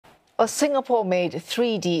A Singapore-made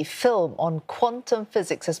 3D film on quantum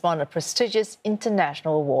physics has won a prestigious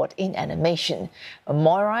international award in animation.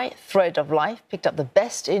 Moirai, Thread of Life, picked up the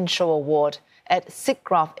Best in Show award at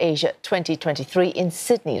SIGGRAPH Asia 2023 in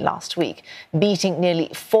Sydney last week, beating nearly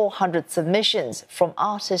 400 submissions from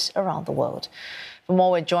artists around the world. For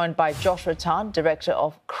more, we're joined by Joshua Tan, director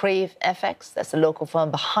of CraveFX, that's the local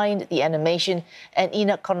firm behind the animation, and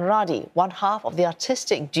Ina Conradi, one half of the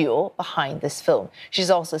artistic duo behind this film.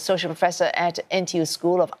 She's also Associate Professor at NTU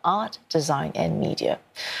School of Art, Design and Media.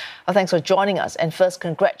 Thanks for joining us, and first,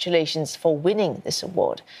 congratulations for winning this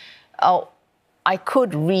award. I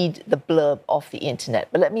could read the blurb off the internet,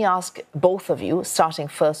 but let me ask both of you, starting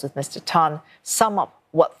first with Mr. Tan, sum up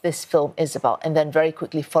what this film is about, and then very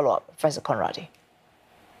quickly follow up, Professor Conradi.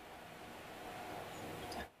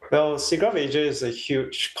 Well, SIGGRAPH Asia is a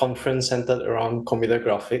huge conference centered around computer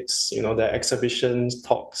graphics. There are exhibitions,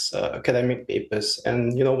 talks, academic papers,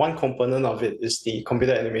 and one component of it is the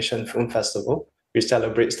Computer Animation Film Festival, which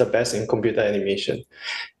celebrates the best in computer animation.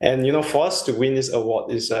 And for us to win this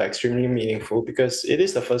award is extremely meaningful because it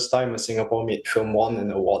is the first time a Singapore-made film won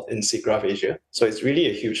an award in SIGGRAPH Asia. So it's really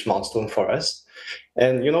a huge milestone for us.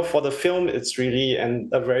 And for the film, it's really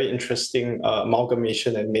a very interesting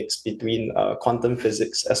amalgamation and mix between quantum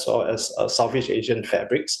physics as well as Southeast Asian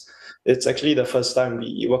fabrics. It's actually the first time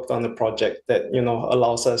we worked on a project that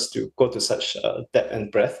allows us to go to such depth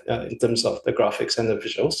and breadth in terms of the graphics and the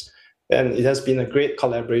visuals. And it has been a great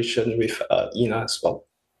collaboration with Ina as well.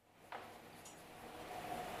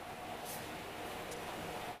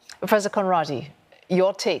 Professor Conradi,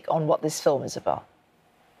 your take on what this film is about?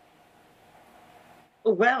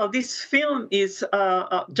 Well, this film is,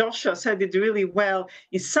 Joshua said it really well.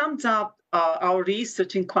 It sums up our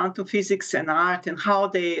research in quantum physics and art and how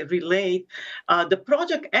they relate. The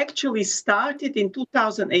project actually started in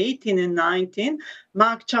 2018 and 19.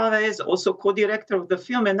 Mark Chavez, also co-director of the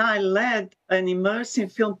film, and I led an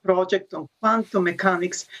immersive film project on quantum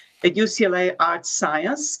mechanics at UCLA Art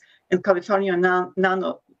Science and California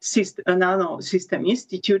Nano System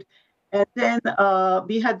Institute. And then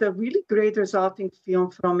we had a really great resulting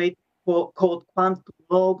film from it called Quantum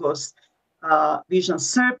Logos, Vision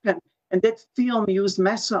Serpent. And that film used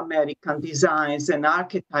Mesoamerican designs and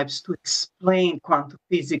archetypes to explain quantum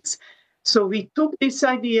physics. So we took this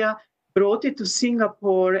idea, brought it to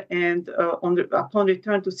Singapore, and upon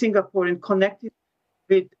return to Singapore and connected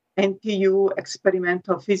with NTU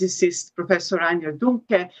experimental physicist Professor Rainer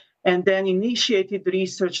Dunke, and then initiated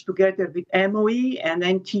research together with MOE and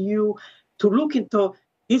NTU to look into,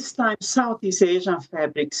 this time, Southeast Asian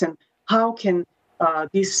fabrics and how can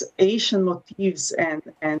these Asian motifs and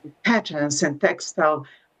patterns and textile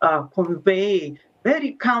convey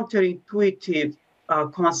very counterintuitive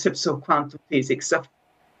concepts of quantum physics. Of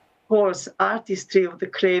course, artistry of the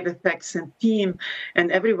CraveFX and team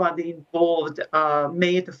and everybody involved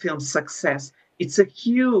made the film success. It's a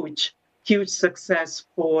huge success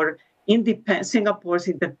for Singapore's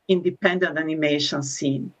independent animation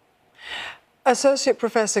scene. Associate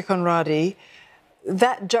Professor Conradi,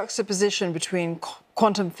 that juxtaposition between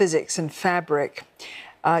quantum physics and fabric,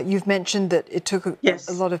 you've mentioned that it took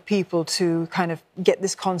a lot of people to kind of get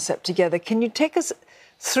this concept together. Can you take us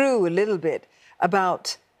through a little bit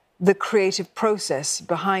about the creative process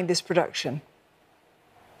behind this production?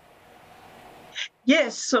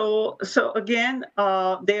 Yes, so again,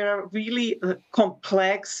 there are really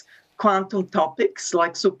complex quantum topics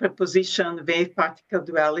like superposition, wave-particle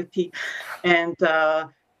duality, and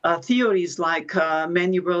theories like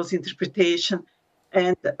many worlds interpretation.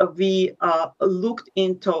 And we looked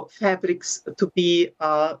into fabrics to be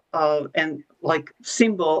and like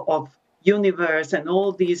symbol of universe and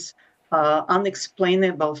all these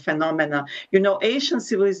unexplainable phenomena. Asian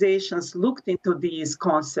civilizations looked into these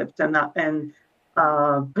concepts and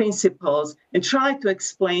principles and try to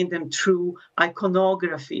explain them through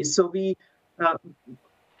iconography. So we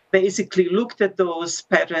basically looked at those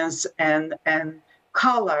patterns and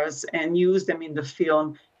colors and used them in the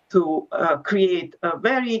film to create a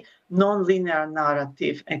very non-linear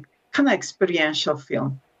narrative and kind of experiential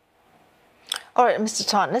film. All right, Mr.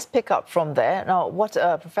 Tan, let's pick up from there. Now, what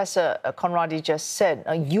Professor Conradi just said,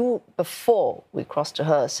 you, before we crossed to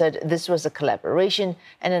her, said this was a collaboration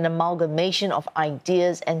and an amalgamation of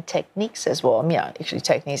ideas and techniques as well. Actually,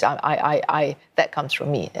 techniques, that comes from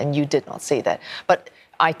me, and you did not say that. But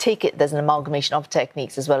I take it there's an amalgamation of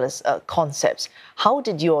techniques as well as concepts. How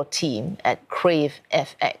did your team at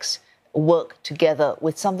CraveFX work together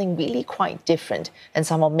with something really quite different and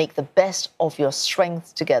somehow make the best of your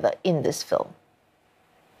strengths together in this film?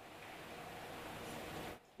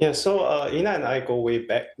 Yeah, so Ina and I go way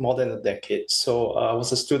back more than a decade. So I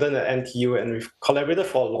was a student at NTU and we've collaborated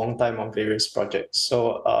for a long time on various projects.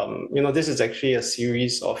 So, this is actually a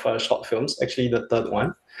series of short films, actually the third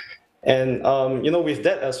one. And, with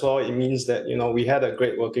that as well, it means that, we had a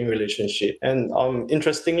great working relationship. And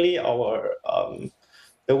interestingly,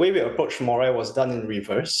 the way we approached Moirai was done in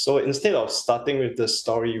reverse. So instead of starting with the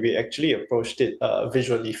story, we actually approached it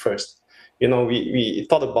visually first. We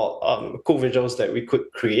thought about cool visuals that we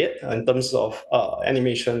could create in terms of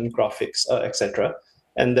animation, graphics, etc.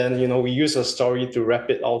 And then, we use a story to wrap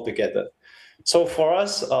it all together. So for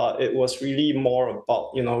us, it was really more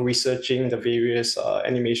about, researching the various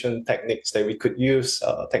animation techniques that we could use,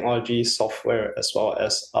 technology, software, as well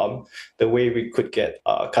as the way we could get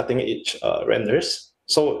cutting edge renders.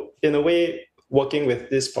 So in a way, working with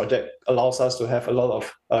this project allows us to have a lot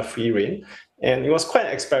of free rein. And it was quite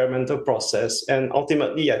an experimental process. And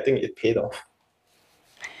ultimately, I think it paid off.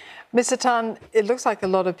 Mr. Tan, it looks like a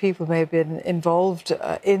lot of people may have been involved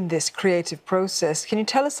in this creative process. Can you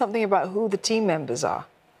tell us something about who the team members are?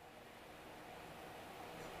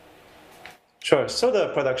 Sure. So the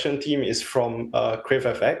production team is from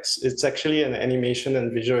CraveFX. It's actually an animation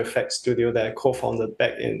and visual effects studio that I co-founded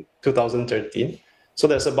back in 2013. So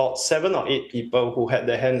there's about 7 or 8 people who had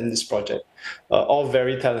their hand in this project, all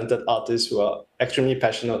very talented artists who are extremely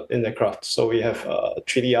passionate in their craft. So we have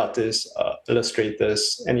 3D artists,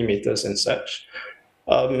 illustrators, animators, and such.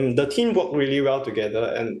 The team worked really well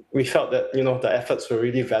together, and we felt that the efforts were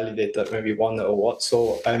really validated when we won the award.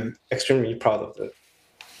 So I'm extremely proud of it.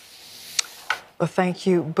 Well, thank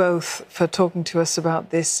you both for talking to us about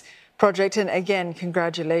this project. And again,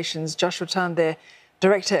 congratulations. Joshua Tan there,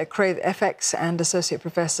 Director at CraveFX, and Associate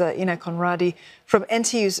Professor Ina Conradi from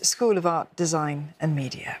NTU's School of Art, Design and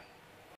Media.